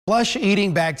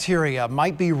Flesh-eating bacteria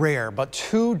might be rare, but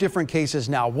two different cases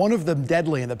now, one of them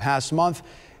deadly in the past month,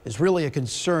 is really a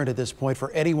concern at this point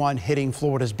for anyone hitting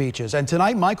Florida's beaches. And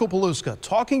tonight, Michael Paluska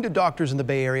talking to doctors in the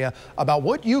Bay Area about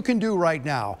what you can do right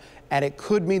now, and it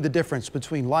could mean the difference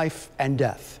between life and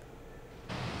death.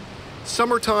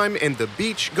 Summertime and the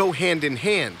beach go hand in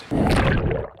hand.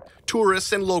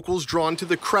 Tourists and locals drawn to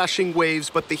the crashing waves,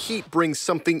 but the heat brings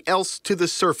something else to the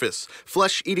surface.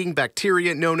 Flesh-eating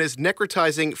bacteria known as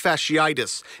necrotizing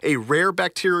fasciitis, a rare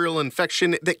bacterial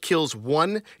infection that kills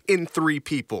 1 in 3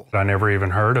 people. I never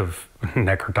even heard of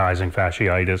necrotizing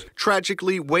fasciitis.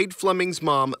 Tragically, Wade Fleming's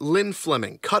mom, Lynn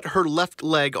Fleming, cut her left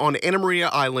leg on Anna Maria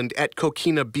Island at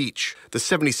Coquina Beach. The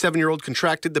 77-year-old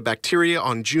contracted the bacteria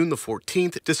on June the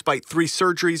 14th. Despite 3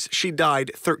 surgeries, she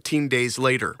died 13 days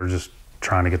later. We're just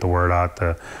trying to get the word out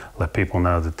to let people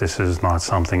know that this is not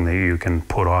something that you can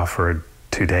put off for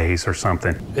 2 days or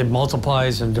something. It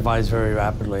multiplies and divides very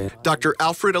rapidly. Dr.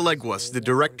 Alfred Aleguas, the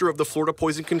director of the Florida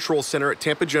Poison Control Center at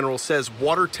Tampa General, says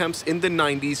water temps in the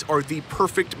 90s are the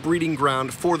perfect breeding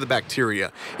ground for the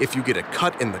bacteria. If you get a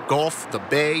cut in the Gulf, the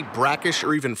Bay, brackish,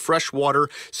 or even fresh water,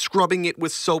 scrubbing it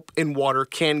with soap and water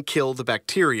can kill the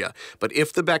bacteria. But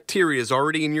if the bacteria is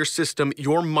already in your system,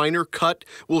 your minor cut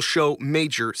will show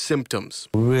major symptoms.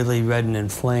 Really red and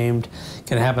inflamed,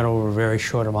 can happen over a very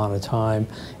short amount of time.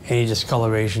 Any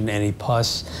discoloration, any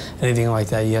pus, anything like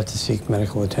that, you have to seek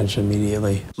medical attention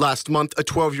immediately. Last month, a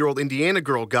 12-year-old Indiana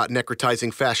girl got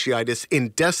necrotizing fasciitis in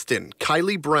Destin.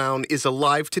 Kylie Brown is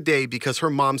alive today because her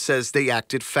mom says they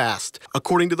acted fast.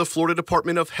 According to the Florida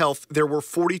Department of Health, there were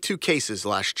 42 cases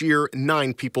last year.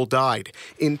 9 people died.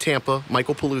 In Tampa,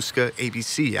 Michael Paluska,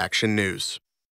 ABC Action News.